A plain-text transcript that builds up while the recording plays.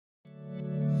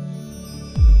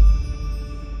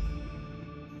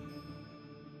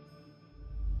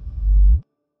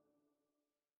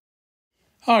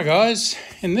Hi guys,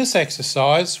 in this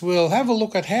exercise we'll have a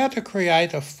look at how to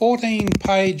create a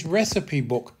 14-page recipe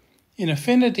book in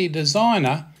Affinity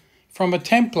Designer from a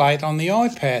template on the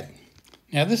iPad.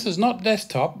 Now this is not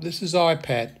desktop, this is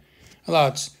iPad, although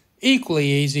it's equally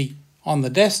easy on the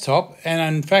desktop,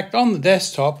 and in fact on the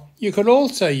desktop you could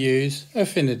also use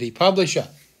Affinity Publisher.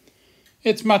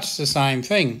 It's much the same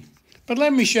thing, but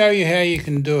let me show you how you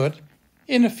can do it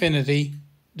in Affinity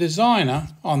Designer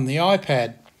on the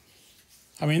iPad.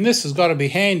 I mean, this has got to be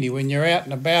handy when you're out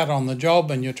and about on the job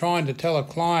and you're trying to tell a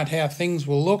client how things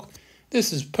will look.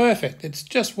 This is perfect. It's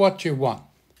just what you want.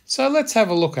 So let's have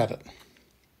a look at it.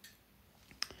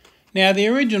 Now, the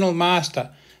original master,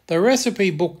 the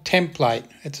recipe book template.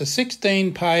 It's a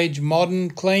 16-page modern,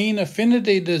 clean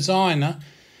Affinity Designer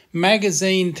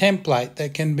magazine template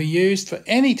that can be used for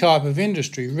any type of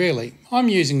industry, really. I'm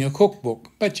using a cookbook,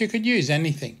 but you could use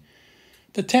anything.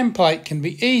 The template can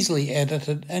be easily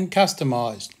edited and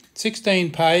customised.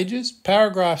 16 pages,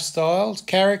 paragraph styles,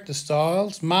 character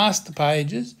styles, master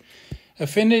pages,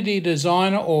 Affinity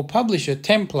Designer or Publisher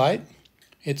template.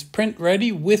 It's print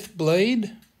ready with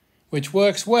bleed, which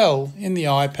works well in the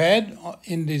iPad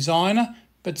in Designer,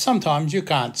 but sometimes you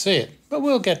can't see it. But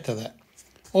we'll get to that.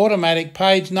 Automatic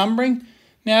page numbering.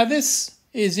 Now this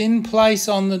is in place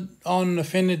on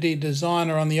Affinity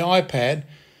Designer on the iPad,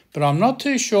 but I'm not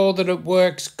too sure that it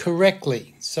works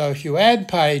correctly, so if you add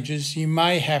pages you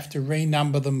may have to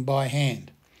renumber them by hand.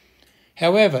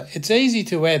 However, it's easy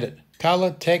to edit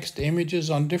colour, text, images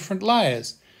on different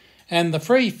layers, and the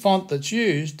free font that's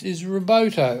used is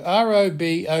Roboto,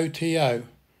 R-O-B-O-T-O,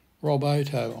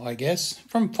 Roboto I guess,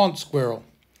 from Font Squirrel.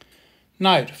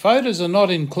 Note, photos are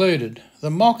not included, the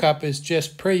mock-up is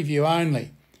just preview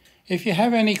only. If you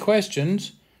have any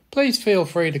questions, please feel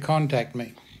free to contact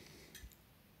me.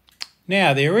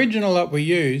 Now, the original that we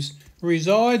use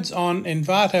resides on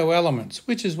Envato Elements,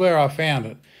 which is where I found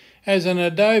it, as an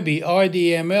Adobe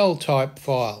IDML type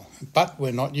file. But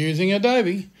we're not using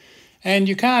Adobe, and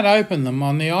you can't open them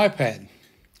on the iPad.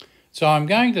 So I'm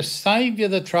going to save you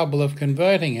the trouble of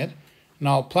converting it, and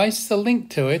I'll place the link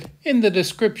to it in the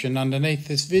description underneath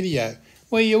this video,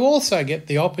 where you also get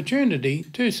the opportunity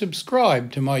to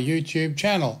subscribe to my YouTube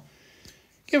channel.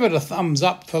 Give it a thumbs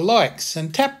up for likes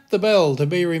and tap the bell to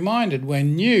be reminded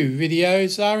when new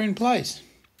videos are in place.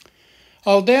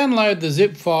 I'll download the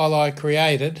zip file I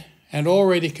created and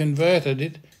already converted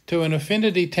it to an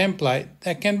Affinity template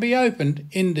that can be opened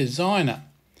in Designer.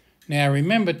 Now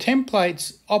remember,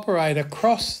 templates operate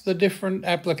across the different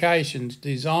applications,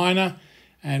 Designer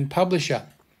and Publisher.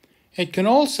 It can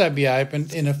also be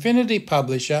opened in Affinity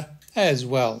Publisher as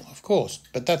well, of course,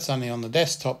 but that's only on the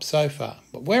desktop so far,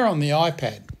 but we're on the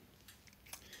iPad.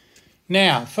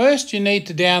 Now, first you need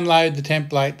to download the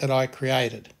template that I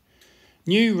created.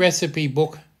 New Recipe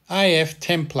Book AF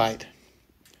Template.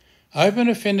 Open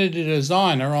Affinity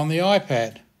Designer on the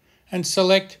iPad and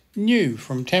select New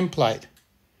from Template.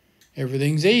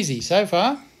 Everything's easy so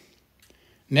far.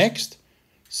 Next,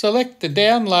 select the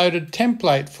downloaded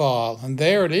template file, and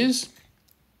there it is.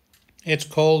 It's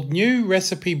called New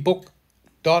Recipe Book.af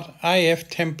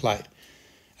template,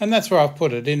 and that's where I've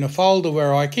put it, in a folder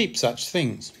where I keep such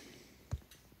things.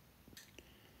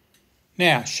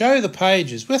 Now, show the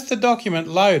pages. With the document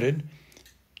loaded,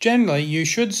 generally you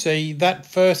should see that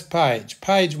first page,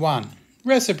 page 1,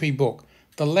 Recipe Book,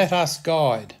 the Let Us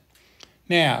Guide.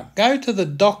 Now, go to the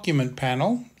Document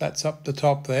panel, that's up the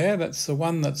top there, that's the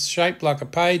one that's shaped like a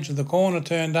page with the corner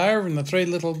turned over and the 3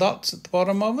 little dots at the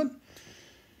bottom of it,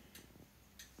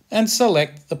 and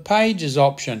select the Pages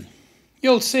option.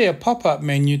 You'll see a pop-up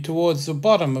menu towards the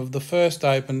bottom of the first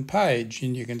open page,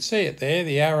 and you can see it there,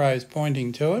 the arrows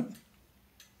pointing to it.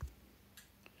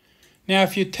 Now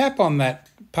if you tap on that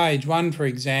page 1, for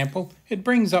example, it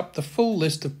brings up the full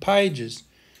list of pages,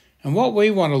 and what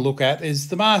we want to look at is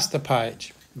the master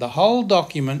page. The whole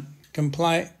document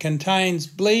contains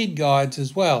bleed guides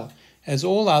as well as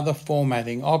all other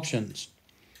formatting options.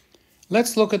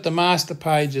 Let's look at the master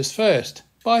pages first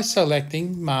by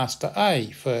selecting Master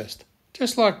A first,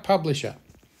 just like Publisher.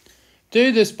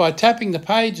 Do this by tapping the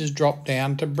Pages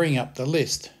drop-down to bring up the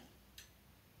list.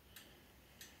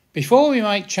 Before we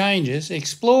make changes,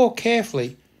 explore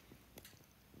carefully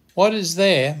what is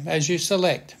there as you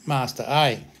select Master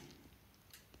A.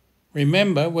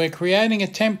 Remember, we're creating a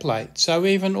template, so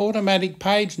even automatic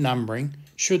page numbering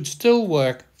should still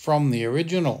work from the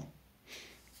original.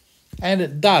 And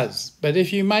it does, but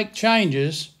if you make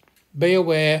changes, be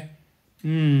aware,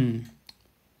 it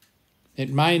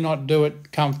may not do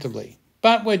it comfortably.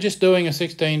 But we're just doing a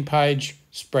 16-page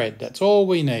spread. That's all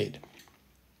we need.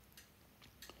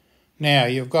 Now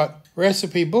you've got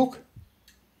Recipe Book,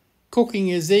 Cooking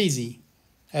is easy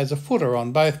as a footer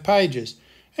on both pages,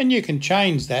 and you can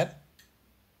change that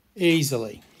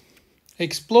easily.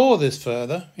 Explore this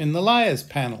further in the Layers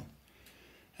panel,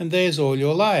 and there's all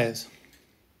your layers.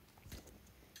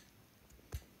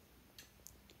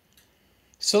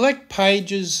 Select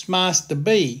Pages Master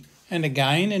B and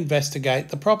again investigate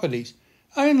the properties.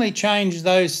 Only change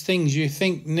those things you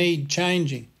think need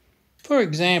changing. For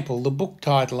example, the book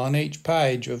title on each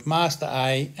page of Master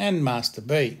A and Master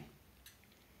B.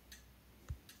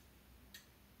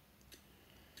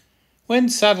 When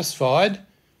satisfied,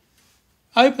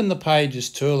 open the Pages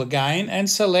tool again and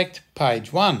select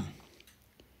Page 1.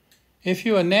 If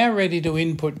you are now ready to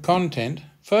input content,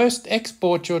 first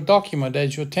export your document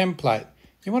as your template.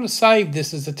 You want to save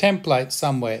this as a template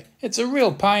somewhere. It's a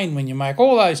real pain when you make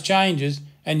all those changes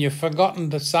and you've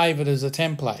forgotten to save it as a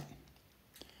template.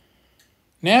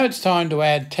 Now it's time to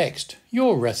add text,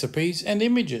 your recipes and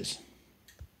images.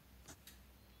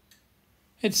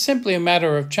 It's simply a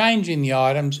matter of changing the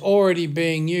items already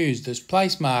being used as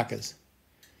place markers.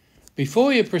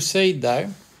 Before you proceed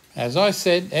though, as I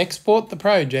said, export the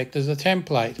project as a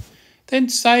template, then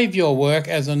save your work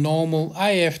as a normal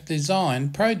AF Design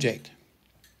project.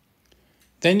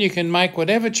 Then you can make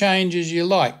whatever changes you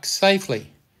like safely.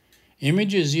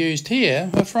 Images used here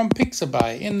are from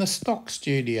Pixabay in the stock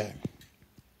studio.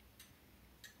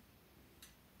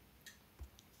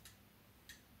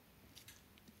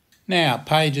 Now,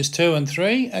 pages 2 and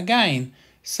 3, again,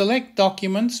 select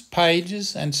Documents,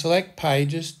 Pages and select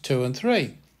pages 2 and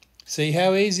 3. See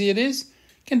how easy it is?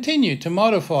 Continue to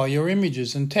modify your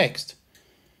images and text.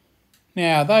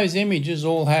 Now, those images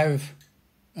all have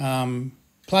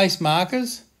place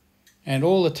markers, and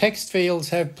all the text fields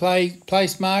have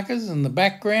place markers, and the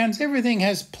backgrounds, everything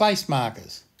has place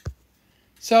markers.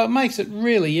 So it makes it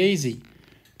really easy.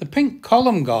 The pink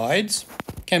column guides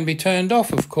can be turned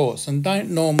off, of course, and don't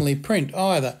normally print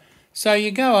either. So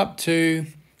you go up to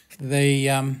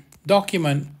the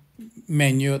document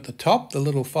menu at the top, the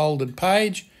little folded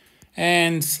page,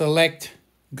 and select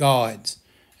Guides.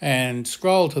 And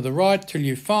scroll to the right till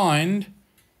you find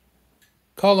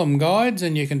column guides,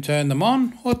 and you can turn them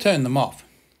on or turn them off.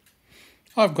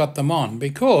 I've got them on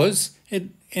because it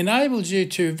enables you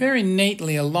to very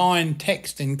neatly align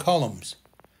text in columns.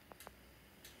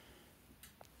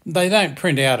 They don't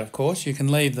print out, of course. You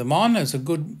can leave them on as a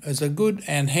good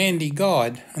and handy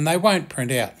guide, and they won't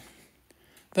print out.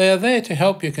 They are there to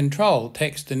help you control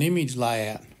text and image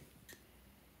layout.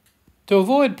 To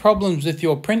avoid problems with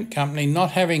your print company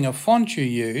not having a font you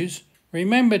use,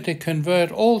 remember to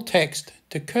convert all text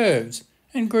to curves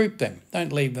and group them.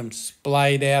 Don't leave them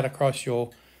splayed out across your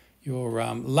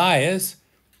layers.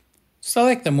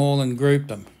 Select them all and group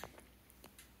them.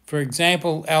 For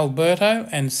example, Alberto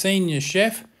and Senior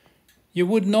Chef, you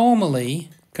would normally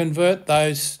convert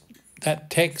that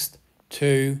text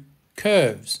to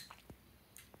curves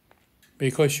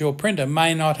because your printer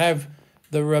may not have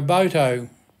the Roboto,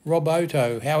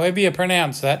 however you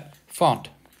pronounce that, font.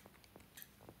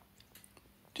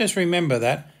 Just remember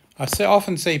that. I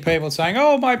often see people saying,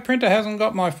 oh, my printer hasn't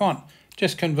got my font.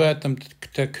 Just convert them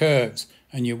to curves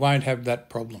and you won't have that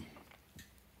problem.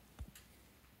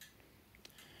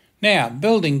 Now,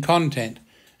 building content.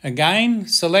 Again,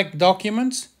 select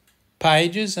Documents,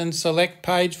 Pages and select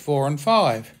page 4 and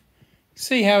 5.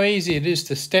 See how easy it is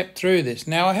to step through this.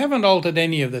 Now, I haven't altered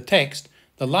any of the text.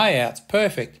 The layout's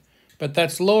perfect, but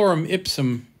that's lorem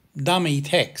ipsum dummy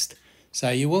text. So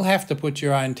you will have to put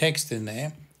your own text in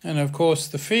there. And of course,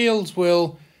 the fields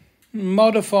will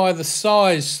modify the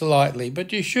size slightly,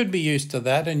 but you should be used to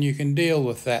that and you can deal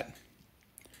with that.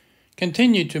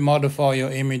 Continue to modify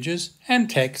your images and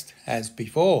text as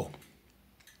before.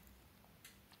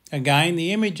 Again,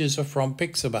 the images are from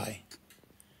Pixabay.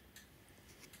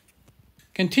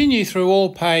 Continue through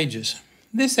all pages.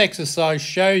 This exercise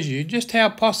shows you just how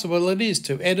possible it is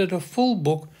to edit a full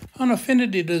book on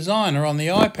Affinity Designer on the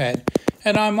iPad.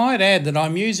 And I might add that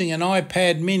I'm using an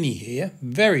iPad mini here,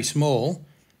 very small,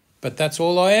 but that's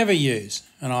all I ever use,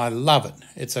 and I love it.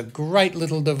 It's a great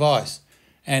little device.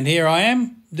 And here I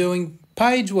am doing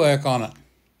page work on it.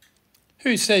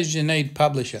 Who says you need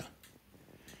Publisher?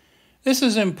 This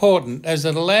is important as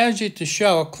it allows you to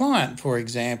show a client, for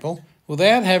example,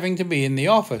 without having to be in the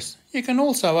office. You can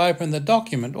also open the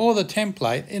document or the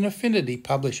template in Affinity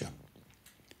Publisher.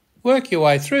 Work your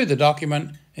way through the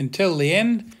document until the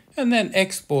end and then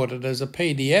export it as a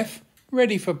PDF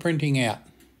ready for printing out.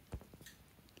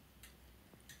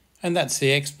 And that's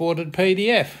the exported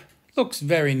PDF. Looks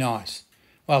very nice.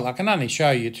 Well, I can only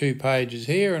show you 2 pages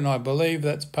here, and I believe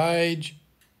that's page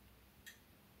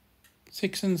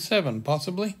 6 and 7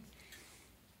 possibly.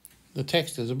 The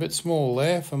text is a bit small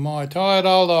there for my tired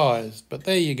old eyes, but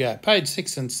there you go, page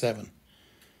 6 and 7.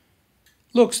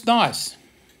 Looks nice,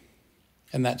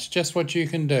 and that's just what you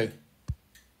can do.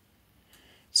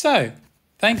 So,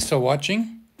 thanks for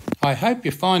watching. I hope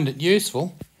you find it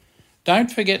useful.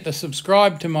 Don't forget to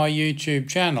subscribe to my YouTube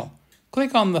channel.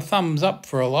 Click on the thumbs up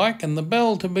for a like and the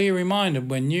bell to be reminded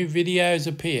when new videos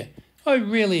appear. I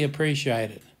really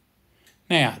appreciate it.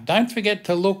 Now, don't forget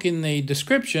to look in the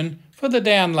description for the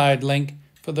download link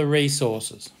for the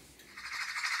resources.